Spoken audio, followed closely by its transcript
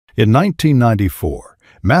In 1994,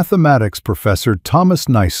 mathematics professor Thomas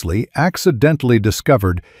Nicely accidentally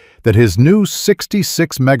discovered that his new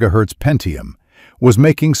 66 MHz Pentium was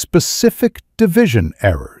making specific division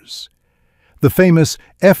errors. The famous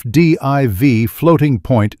FDIV floating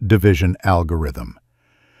point division algorithm.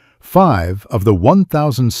 5 of the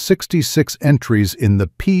 1,066 entries in the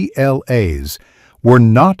PLAs were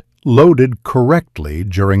not loaded correctly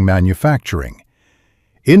during manufacturing.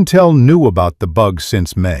 Intel knew about the bug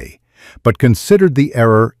since May, but considered the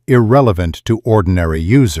error irrelevant to ordinary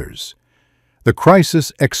users. The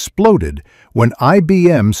crisis exploded when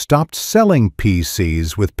IBM stopped selling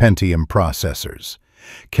PCs with Pentium processors,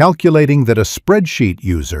 calculating that a spreadsheet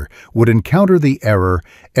user would encounter the error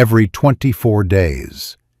every 24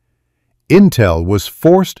 days. Intel was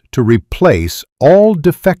forced to replace all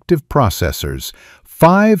defective processors,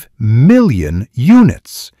 5 million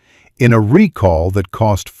units, in a recall that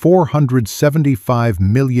cost $475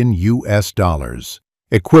 million,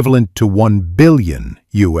 equivalent to $1 billion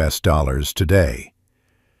today.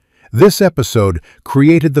 This episode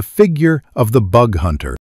created the figure of the bug hunter